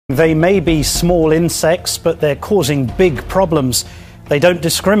They may be small insects, but they're causing big problems. They don't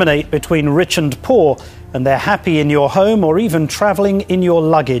discriminate between rich and poor, and they're happy in your home or even travelling in your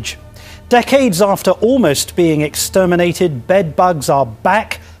luggage. Decades after almost being exterminated, bedbugs are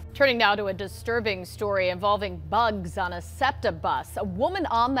back. Turning now to a disturbing story involving bugs on a SEPTA bus. A woman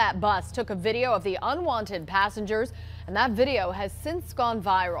on that bus took a video of the unwanted passengers, and that video has since gone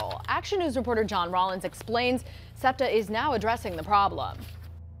viral. Action News reporter John Rollins explains SEPTA is now addressing the problem.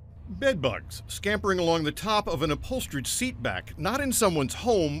 Bedbugs scampering along the top of an upholstered seat back, not in someone's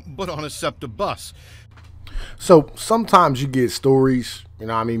home, but on a SEPTA bus. So sometimes you get stories, you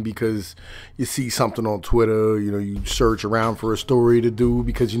know what I mean, because you see something on Twitter, you know, you search around for a story to do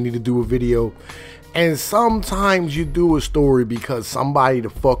because you need to do a video. And sometimes you do a story because somebody the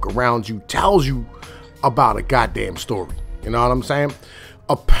fuck around you tells you about a goddamn story. You know what I'm saying?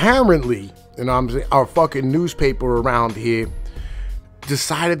 Apparently, you know what I'm saying, our fucking newspaper around here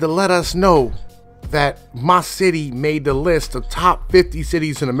decided to let us know that my city made the list of top 50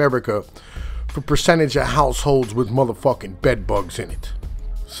 cities in America for percentage of households with motherfucking bedbugs in it.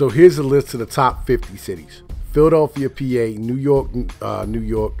 So here's a list of the top 50 cities. Philadelphia, PA, New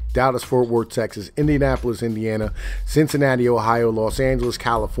York, Dallas, Fort Worth, Texas, Indianapolis, Indiana, Cincinnati, Ohio, Los Angeles,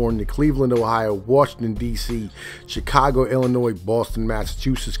 California, Cleveland, Ohio, Washington, D.C., Chicago, Illinois, Boston,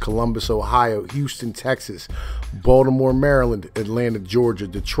 Massachusetts, Columbus, Ohio, Houston, Texas, Baltimore, Maryland, Atlanta, Georgia,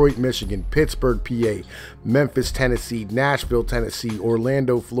 Detroit, Michigan, Pittsburgh, PA, Memphis, Tennessee, Nashville, Tennessee,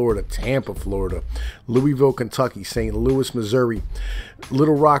 Orlando, Florida, Tampa, Florida, Louisville, Kentucky, St. Louis, Missouri,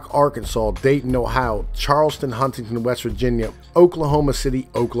 Little Rock, Arkansas, Dayton, Ohio, Charleston, Huntington, West Virginia, Oklahoma City,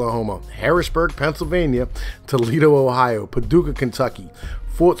 Oklahoma, Harrisburg, Pennsylvania, Toledo, Ohio, Paducah, Kentucky,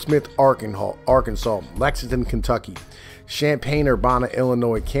 Fort Smith, Arkansas, Lexington, Kentucky, Champaign-Urbana,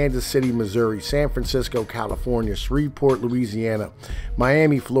 Illinois, Kansas City, Missouri, San Francisco, California, Shreveport, Louisiana,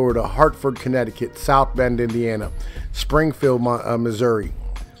 Miami, Florida, Hartford, Connecticut, South Bend, Indiana, Springfield, Missouri,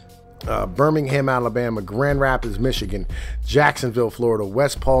 Birmingham, Alabama, Grand Rapids, Michigan, Jacksonville, Florida,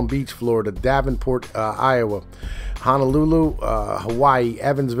 West Palm Beach, Florida, Davenport, Iowa, Honolulu, Hawaii,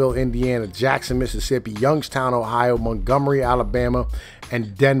 Evansville, Indiana, Jackson, Mississippi, Youngstown, Ohio, Montgomery, Alabama,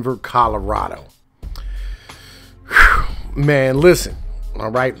 and Denver, Colorado. Whew. Man, listen,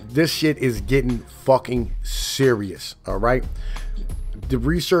 all right, this shit is getting fucking serious, all right? The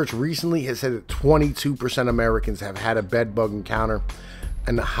research recently has said that 22% of Americans have had a bedbug encounter,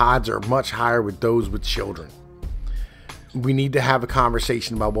 and the odds are much higher with those with children. We need to have a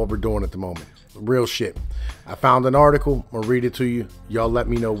conversation about what we're doing at the moment. Real shit. I found an article. I'll read it to you. Y'all let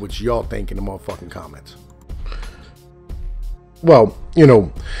me know what y'all think in the motherfucking comments. Well, you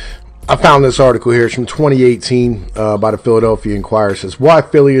know, I found this article here. It's from 2018 by the Philadelphia Inquirer. It says, why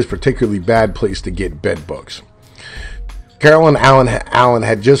Philly is a particularly bad place to get bed bugs. Carolyn Allen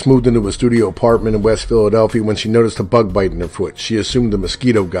had just moved into a studio apartment in West Philadelphia when she noticed a bug bite in her foot. She assumed a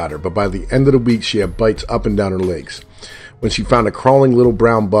mosquito got her, but by the end of the week, she had bites up and down her legs. When she found a crawling little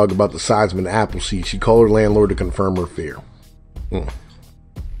brown bug about the size of an apple seed, she called her landlord to confirm her fear.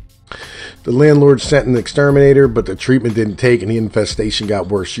 The landlord sent an exterminator, but the treatment didn't take and the infestation got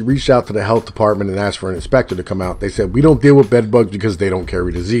worse. She reached out to the health department and asked for an inspector to come out. They said, we don't deal with bed bugs because they don't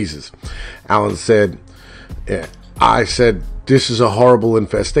carry diseases. Allen said, I said, this is a horrible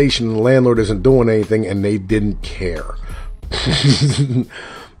infestation. The landlord isn't doing anything, and they didn't care.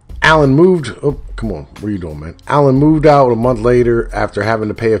 Allen moved. Oh, come on. What are you doing, man? Allen moved out a month later after having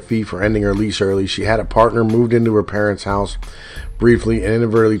to pay a fee for ending her lease early. She had a partner, moved into her parents' house briefly, and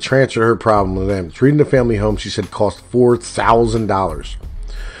inadvertently transferred her problem to them. Treating the family home, she said, cost $4,000.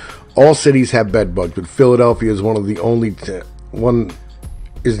 All cities have bed bugs, but Philadelphia is one of the only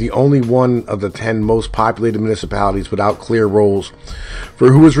one of the 10 most populated municipalities without clear rules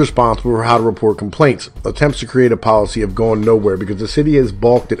for who is responsible for how to report complaints. Attempts to create a policy have gone nowhere because the city has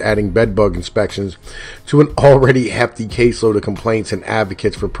balked at adding bedbug inspections to an already hefty caseload of complaints, and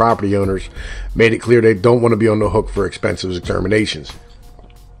advocates for property owners made it clear they don't want to be on the hook for expensive exterminations.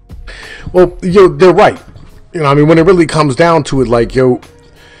 Well, they're right. You know, I mean, when it really comes down to it, like,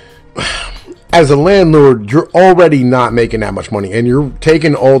 as a landlord, you're already not making that much money, and you're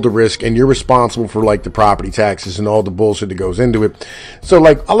taking all the risk, and you're responsible for, like, the property taxes and all the bullshit that goes into it. So,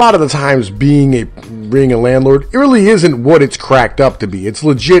 like, a lot of the times being a landlord, it really isn't what it's cracked up to be. It's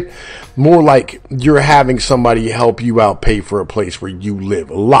legit more like you're having somebody help you out pay for a place where you live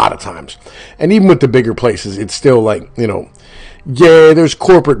a lot of times. And even with the bigger places, it's still like, you know, yeah, there's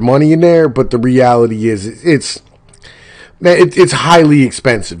corporate money in there, but the reality is it's highly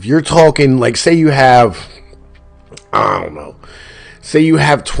expensive. You're talking, like, say you have, I don't know, say you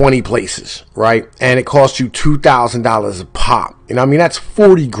have 20 places, right? And it costs you $2,000 a pop. You know what I mean? That's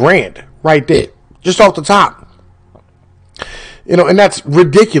 40 grand right there, just off the top. You know, and that's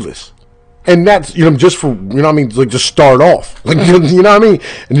ridiculous. And that's, you know, just for, you know what I mean, like, just start off. Like, you know what I mean?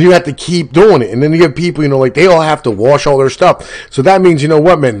 And you have to keep doing it. And then you have people, you know, like, they all have to wash all their stuff. So that means, you know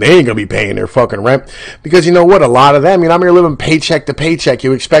what, man, they ain't going to be paying their fucking rent. Because, you know what, a lot of them, you know, I'm here living paycheck to paycheck.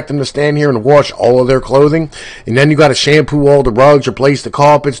 You expect them to stand here and wash all of their clothing. And then you got to shampoo all the rugs, replace the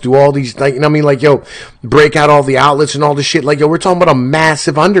carpets, do all these, like, you know what I mean? Like, yo, break out all the outlets and all this shit. Like, yo, we're talking about a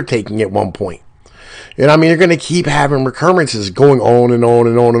massive undertaking at one point. You know what I mean? You're going to keep having recurrences going on and on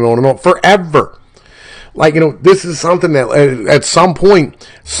and on and on and on forever. Like, you know, this is something that at some point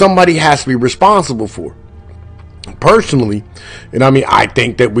somebody has to be responsible for. Personally, you know what I mean, I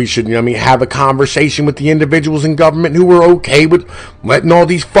think that we should, you know what I mean, have a conversation with the individuals in government who are okay with letting all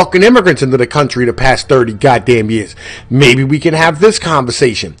these fucking immigrants into the country the past 30 goddamn years. Maybe we can have this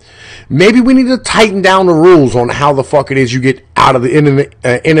conversation. Maybe we need to tighten down the rules on how the fuck it is you get out of the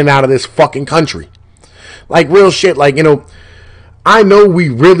in and out of this fucking country. Like, real shit. Like, you know, I know we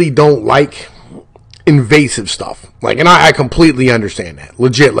really don't like invasive stuff. Like, and I completely understand that.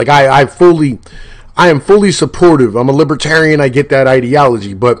 Legit. Like, I am fully supportive. I'm a libertarian. I get that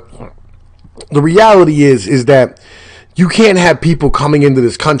ideology. But the reality is that you can't have people coming into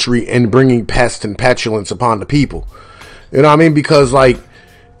this country and bringing pest and petulance upon the people. You know what I mean? Because, like,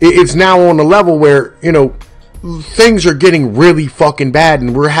 it's now on a level where, you know, things are getting really fucking bad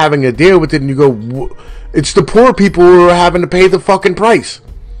and we're having to deal with it. And you go, it's the poor people who are having to pay the fucking price.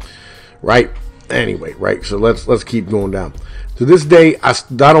 Right? Anyway, right? So let's keep going down. To this day, I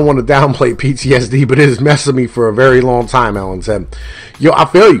don't want to downplay PTSD, but it has messed with me for a very long time, Alan said. Yo, I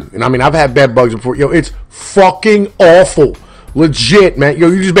feel you. And I mean, I've had bed bugs before. Yo, it's fucking awful. Legit, man. Yo,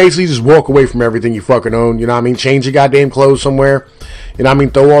 you just basically just walk away from everything you fucking own. You know what I mean? Change your goddamn clothes somewhere. You know what I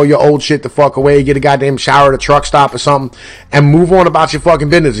mean? Throw all your old shit the fuck away. Get a goddamn shower at a truck stop or something. And move on about your fucking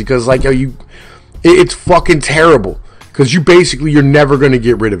business. Because, like, yo, it's fucking terrible. Because you're never going to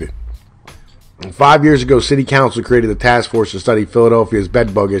get rid of it. 5 years ago, City Council created a task force to study Philadelphia's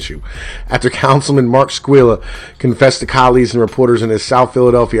bedbug issue. After Councilman Mark Squilla confessed to colleagues and reporters in his South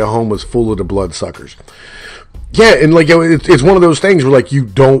Philadelphia home was full of the bloodsuckers. Yeah, and like, it's one of those things where, like, you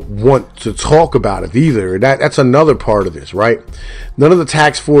don't want to talk about it either. That's another part of this, right? None of the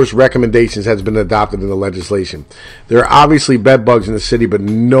task force recommendations has been adopted in the legislation. There are obviously bed bugs in the city, but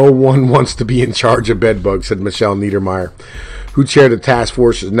no one wants to be in charge of bed bugs, said Michelle Niedermeyer, who chaired the task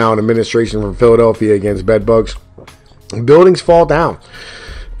force, is now in administration from Philadelphia against bed bugs. Buildings fall down,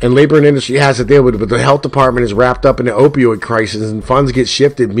 and labor and industry has to deal with it, but the health department is wrapped up in the opioid crisis, and funds get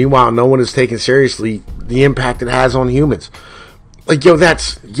shifted. Meanwhile, no one is taking seriously the impact it has on humans. Like, yo,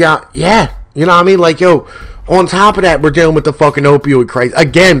 that's, yeah. You know what I mean? Like, yo, on top of that, we're dealing with the fucking opioid crisis.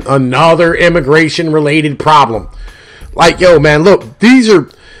 Again, another immigration-related problem. Like, yo, man, look, this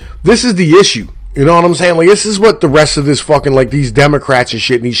is the issue. You know what I'm saying? Like, this is what the rest of this fucking, like, these Democrats and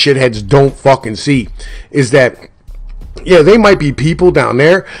shit and these shitheads don't fucking see. Is that, yeah, they might be people down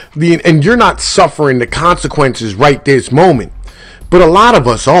there, and you're not suffering the consequences right this moment. But a lot of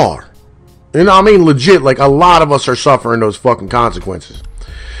us are. You know what I mean? Legit, like, a lot of us are suffering those fucking consequences.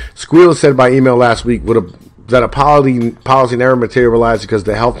 Squeal said by email last week that a policy never materialized because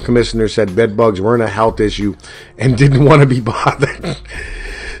the health commissioner said bed bugs weren't a health issue and didn't want to be bothered.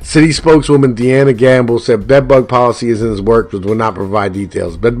 City spokeswoman Deanna Gamble said bedbug policy is in his work but will not provide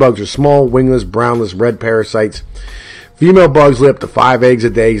details. Bedbugs are small, wingless, brownless, red parasites. Female bugs lay up to 5 eggs a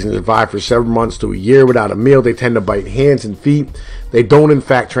day and survive for several months to a year without a meal. They tend to bite hands and feet. They don't, in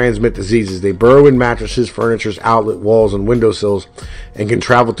fact, transmit diseases. They burrow in mattresses, furniture, outlet walls, and windowsills, and can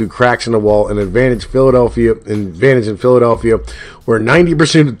travel through cracks in the wall. An advantage in Philadelphia, where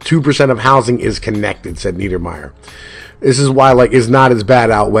 2% of housing is connected, said Niedermeyer. This is why, like, it's not as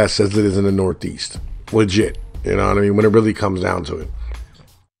bad out west as it is in the Northeast. Legit. You know what I mean? When it really comes down to it.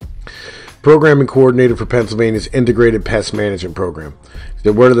 Programming coordinator for Pennsylvania's Integrated Pest Management Program.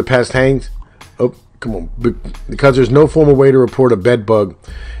 The word of the pest hangs? Oh, come on. Because there's no formal way to report a bed bug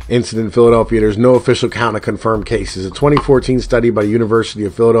incident in Philadelphia, there's no official count of confirmed cases. A 2014 study by the University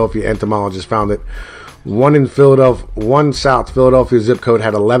of Philadelphia entomologists found that one South Philadelphia zip code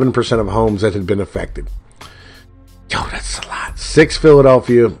had 11% of homes that had been affected. Yo, that's a lot. 6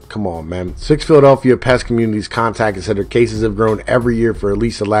 Philadelphia pest communities contacted said their cases have grown every year for at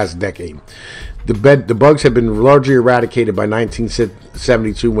least the last decade. The bugs have been largely eradicated by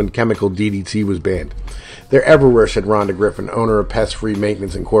 1972 when chemical DDT was banned. They're everywhere, said Rhonda Griffin, owner of Pest Free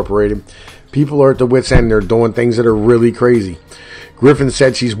Maintenance Incorporated. People are at the wit's end. They're doing things that are really crazy. Griffin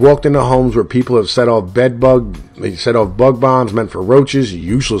said she's walked into homes where people have set off bug bombs meant for roaches,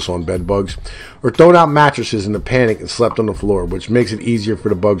 useless on bed bugs, or thrown out mattresses in a panic and slept on the floor, which makes it easier for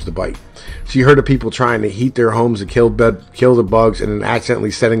the bugs to bite. She heard of people trying to heat their homes to kill the bugs and then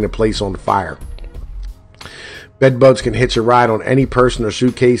accidentally setting the place on fire. Bedbugs can hitch a ride on any person or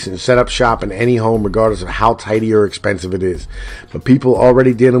suitcase and set up shop in any home regardless of how tidy or expensive it is. But people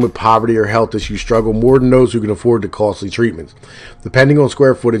already dealing with poverty or health issues struggle more than those who can afford the costly treatments. Depending on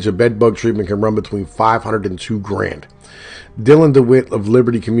square footage, a bedbug treatment can run between $500 and $2,000. Dylan DeWitt of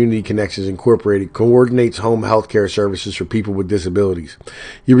Liberty Community Connections Incorporated coordinates home health care services for people with disabilities.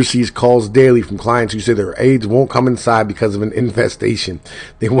 He receives calls daily from clients who say their aides won't come inside because of an infestation.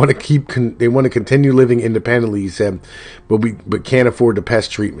 They want to continue living independently, he said, but can't afford the pest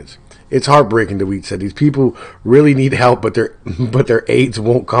treatments. It's heartbreaking, DeWitt said. These people really need help, but their aides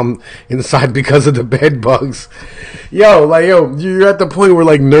won't come inside because of the bed bugs. You're at the point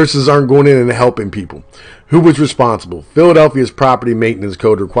where nurses aren't going in and helping people. Who was responsible? Philadelphia's property maintenance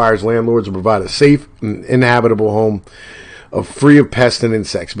code requires landlords to provide a safe and inhabitable home free of pests and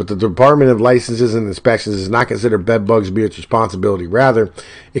insects, but the Department of Licenses and Inspections does not consider bed bugs to be its responsibility. Rather,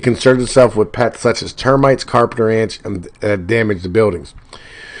 it concerns itself with pests such as termites, carpenter ants, and damage the buildings.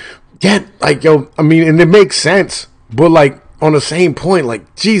 Yeah, and it makes sense, but on the same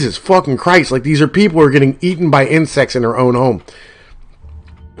point, Jesus fucking Christ, these are people who are getting eaten by insects in their own home.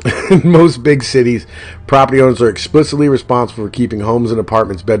 In most big cities, property owners are explicitly responsible for keeping homes and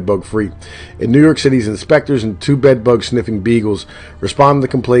apartments bedbug free. In New York City's inspectors and 2 bedbug sniffing beagles respond to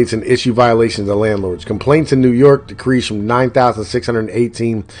complaints and issue violations to landlords. Complaints in New York decreased from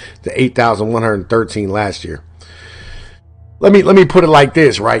 9,618 to 8,113 last year. Let me put it like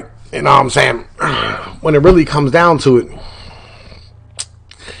this, right? You know what I'm saying? When it really comes down to it,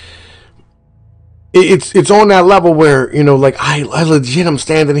 it's on that level where, I legit am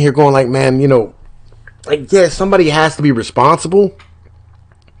standing here going man, yeah, somebody has to be responsible,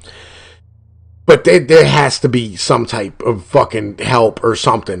 but there has to be some type of fucking help or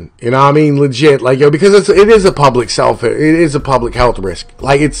something, you know what I mean? Legit, because it is a public health risk.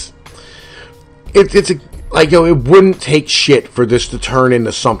 It wouldn't take shit for this to turn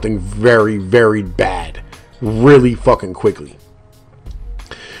into something very, very bad really fucking quickly.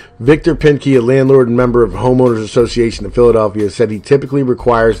 Victor Pinkey, a landlord and member of Homeowners Association of Philadelphia, said he typically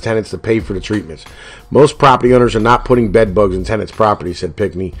requires tenants to pay for the treatments. Most property owners are not putting bed bugs in tenants' property, said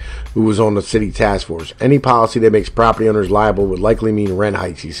Pinkney, who was on the city task force. Any policy that makes property owners liable would likely mean rent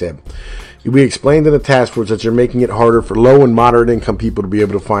hikes, he said. We explained to the task force that you're making it harder for low and moderate income people to be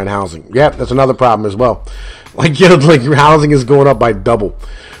able to find housing. Yeah, that's another problem as well. Housing is going up by double.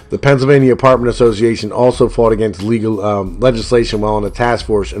 The Pennsylvania Apartment Association also fought against legal legislation while on the task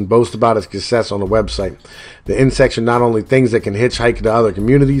force and boasted about its success on the website. The in section not only things that can hitchhike to other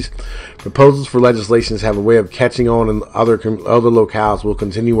communities, proposals for legislations have a way of catching on in other locales. Will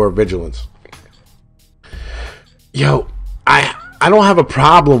continue our vigilance. I don't have a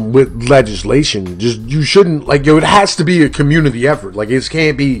problem with legislation. Just you shouldn't it has to be a community effort. It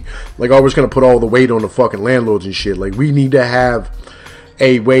can't be always going to put all the weight on the fucking landlords and shit. We need to have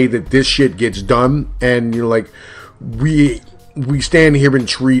a way that this shit gets done, and we stand here and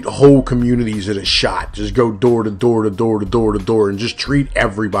treat whole communities as a shot. Just go door to door to door to door to door and just treat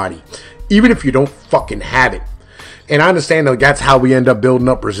everybody, even if you don't fucking have it. And I understand that's how we end up building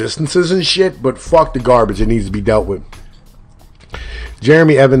up resistances and shit, but fuck the garbage. It needs to be dealt with.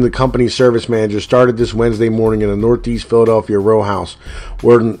 Jeremy Evans, the company's service manager, started this Wednesday morning in a northeast Philadelphia row house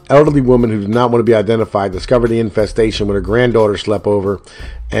where an elderly woman who did not want to be identified discovered the infestation when her granddaughter slept over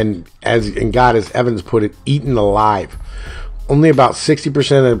and got, as Evans put it, eaten alive. Only about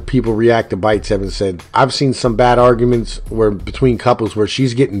 60% of people react to bites, Evans said. I've seen some bad arguments between couples where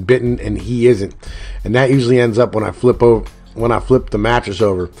she's getting bitten and he isn't, and that usually ends up when I flip the mattress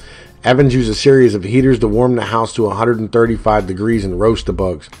over. Evans used a series of heaters to warm the house to 135 degrees and roast the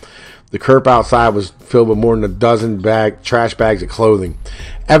bugs. The curb outside was filled with more than a dozen trash bags of clothing.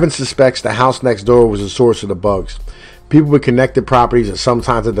 Evans suspects the house next door was the source of the bugs. People with connected properties are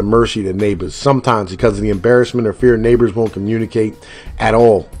sometimes at the mercy of the neighbors, sometimes because of the embarrassment or fear neighbors won't communicate at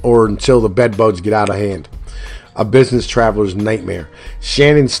all or until the bed bugs get out of hand. A business traveler's nightmare.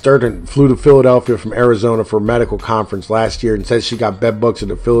 Shannon Sturton flew to Philadelphia from Arizona for a medical conference last year and says she got bed bugs at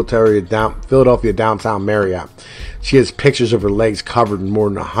the Philadelphia downtown Marriott. She has pictures of her legs covered in more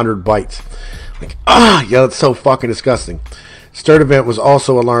than 100 bites. It's so fucking disgusting. Sturtevant was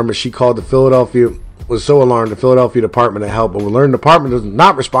also alarmed as she called the Philadelphia Department of Health, but we learned the department does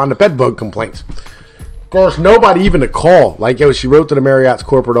not respond to bed bug complaints. course, nobody even to call. Like, yo, she wrote to the Marriott's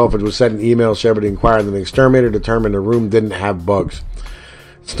corporate office, was sent an email, Shepard inquired, and the exterminator determined the room didn't have bugs.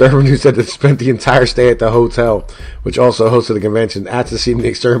 Sturman, who said that spent the entire stay at the hotel, which also hosted the convention, asked to see the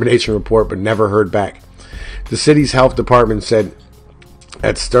extermination report, but never heard back. The city's health department said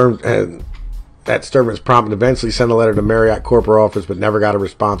that Sturman's prompt eventually sent a letter to Marriott corporate office, but never got a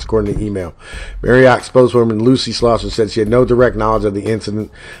response, according to email. Marriott spokeswoman Lucy Slauson said she had no direct knowledge of the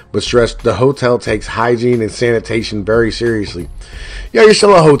incident, but stressed the hotel takes hygiene and sanitation very seriously. Yeah, you're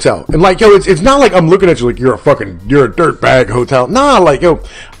still a hotel. And like, yo, it's not like I'm looking at you like you're a dirtbag hotel. Nah, like, yo,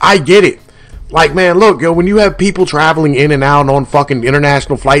 I get it. Like, man, look, yo, when you have people traveling in and out on fucking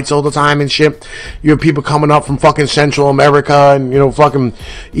international flights all the time and shit, you have people coming up from fucking Central America and, you know, fucking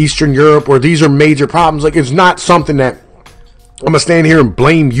Eastern Europe, where these are major problems. Like, it's not something that I'm gonna stand here and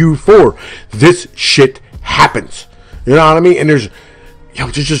blame you for. This shit happens. You know what I mean? And there's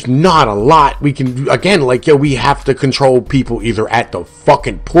just not a lot we can do. Again, like, yo, we have to control people either at the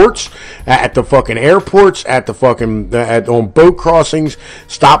fucking ports, at the fucking airports, at the fucking, on boat crossings.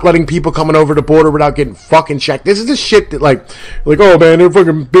 Stop letting people coming over the border without getting fucking checked. This is the shit that, like, oh, man, they're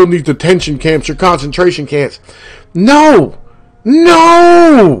fucking building these detention camps or concentration camps. No!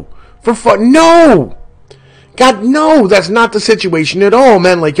 No! No! God, no, that's not the situation at all,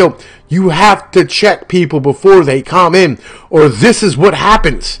 man. Like, yo, you have to check people before they come in, or this is what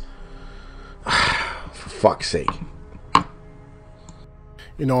happens. For fuck's sake.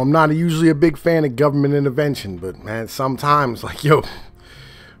 You know, I'm not usually a big fan of government intervention, but, man, sometimes, like, yo,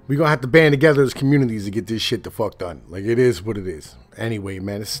 we're going to have to band together as communities to get this shit the fuck done. Like, it is what it is. Anyway,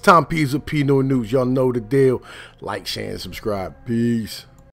 man, this is Tom Pease with Pnoid News. Y'all know the deal. Like, share, and subscribe. Peace.